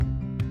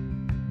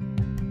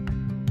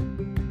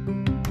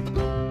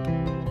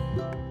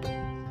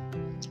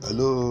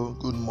Hello,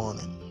 good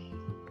morning.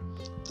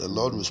 The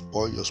Lord will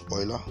spoil your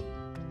spoiler.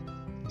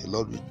 The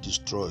Lord will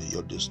destroy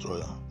your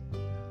destroyer.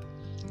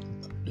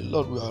 The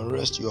Lord will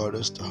arrest your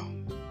arrester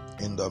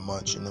in the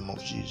mighty name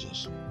of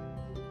Jesus.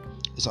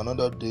 It's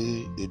another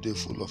day, a day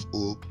full of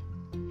hope,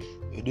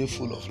 a day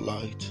full of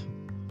light,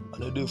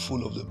 and a day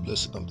full of the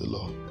blessing of the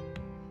Lord.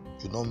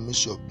 You don't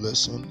miss your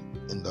blessing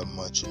in the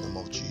mighty name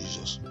of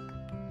Jesus.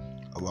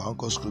 Our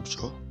anchor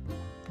scripture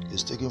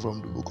is taken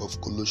from the book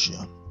of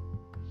Colossians,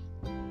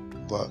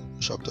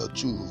 chapter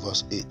 2,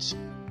 verse 8.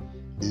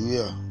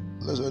 Beware,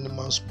 lest any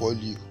man spoil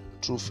you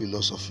through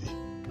philosophy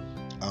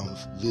and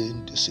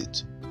vain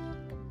deceit,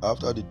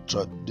 after the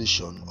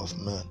tradition of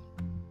men,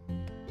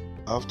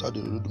 after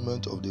the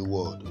rudiment of the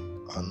world,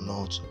 and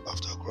not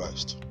after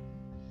Christ.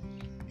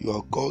 You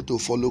are called to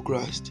follow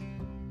Christ.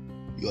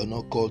 You are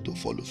not called to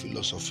follow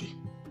philosophy.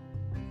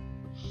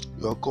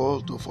 You are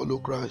called to follow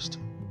Christ.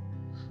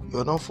 You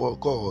are not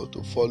called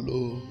to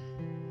follow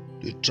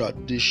the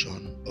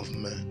tradition of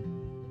men.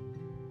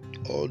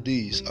 All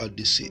these are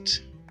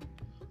deceit.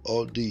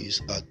 All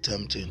these are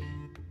tempting.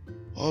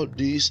 All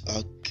these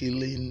are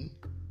killing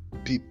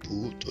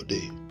people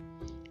today.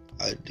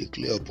 I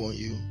declare upon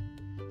you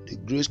the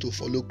grace to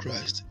follow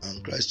Christ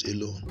and Christ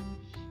alone.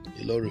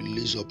 The Lord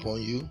release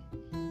upon you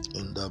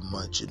in the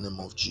mighty name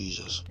of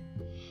Jesus.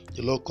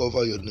 The Lord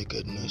cover your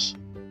nakedness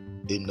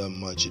in the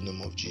mighty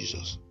name of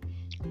Jesus.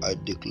 I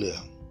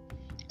declare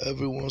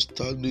everyone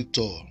standing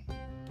tall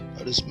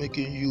that is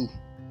making you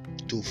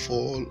to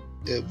fall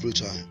every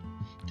time,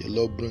 the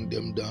Lord bring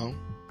them down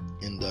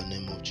in the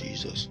name of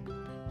Jesus.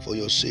 For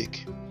your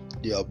sake,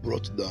 they are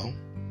brought down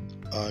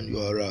and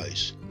you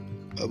arise.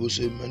 Bible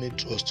says many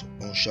trust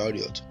on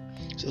chariot.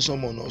 Say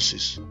some on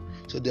horses.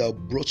 So they are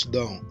brought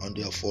down and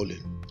they are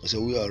falling. I say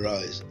we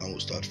arise and we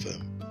stand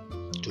firm.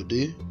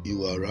 Today you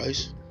will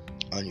arise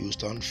and you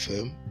stand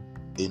firm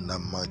in the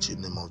mighty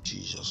name of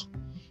Jesus.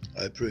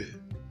 I pray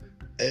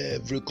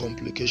every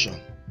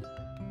complication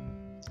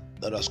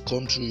that has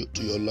come through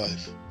to your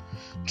life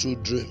through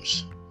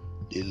dreams,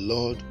 the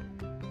Lord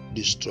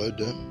destroy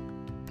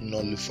them,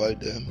 nullify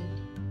them,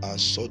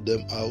 and sort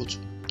them out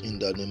in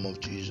the name of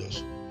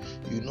Jesus.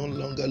 You no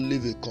longer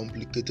live a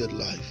complicated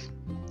life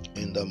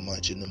in the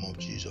mighty name of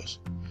Jesus.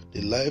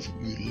 The life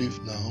you live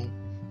now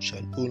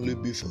shall only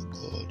be for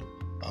God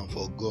and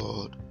for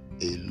God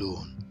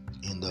alone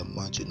in the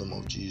mighty name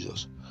of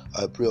Jesus.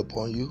 I pray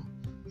upon you,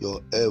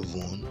 your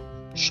heaven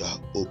shall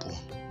open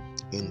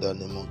in the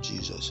name of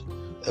Jesus.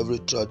 Every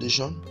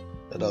tradition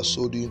that has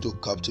sold you into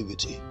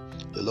captivity,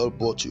 the Lord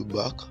brought you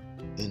back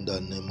in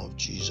the name of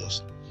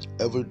Jesus.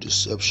 Every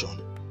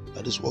deception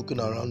that is walking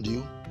around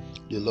you,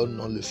 the Lord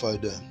nullify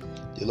them.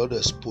 The Lord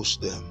expose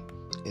them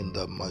in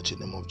the mighty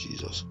name of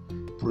Jesus.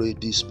 Pray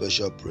this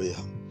special prayer.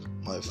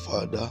 My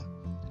Father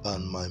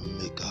and my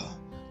Maker,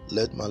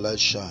 let my light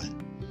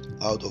shine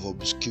out of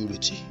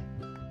obscurity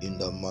in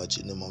the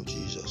mighty name of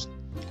Jesus.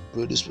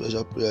 Pray this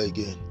special prayer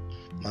again.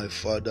 My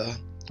Father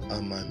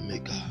and my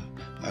Maker,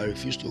 I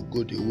refuse to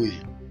go the way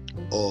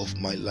of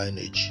my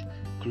lineage.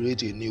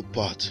 Create a new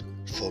path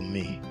for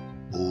me,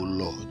 O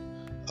Lord.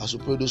 As you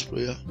pray this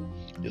prayer,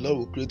 the Lord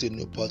will create a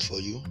new path for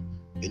you,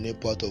 a new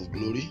path of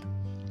glory,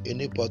 a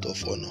new path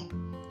of honor,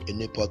 a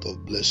new path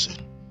of blessing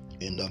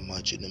in the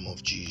mighty name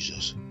of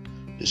Jesus.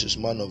 This is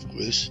Man of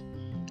Grace.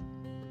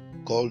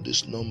 Call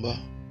this number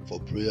for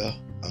prayer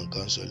and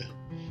counseling.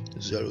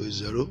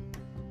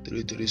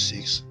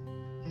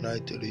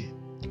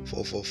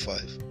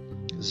 080-336-93445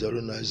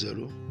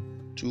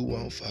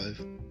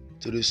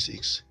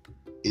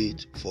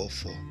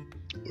 090-215-36844.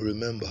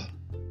 Remember,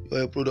 you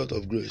are a product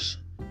of grace,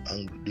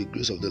 and the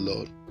grace of the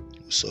Lord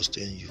will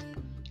sustain you.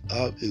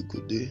 Have a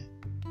good day.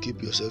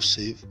 Keep yourself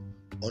safe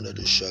under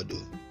the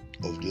shadow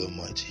of the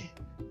Almighty.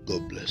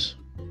 God bless.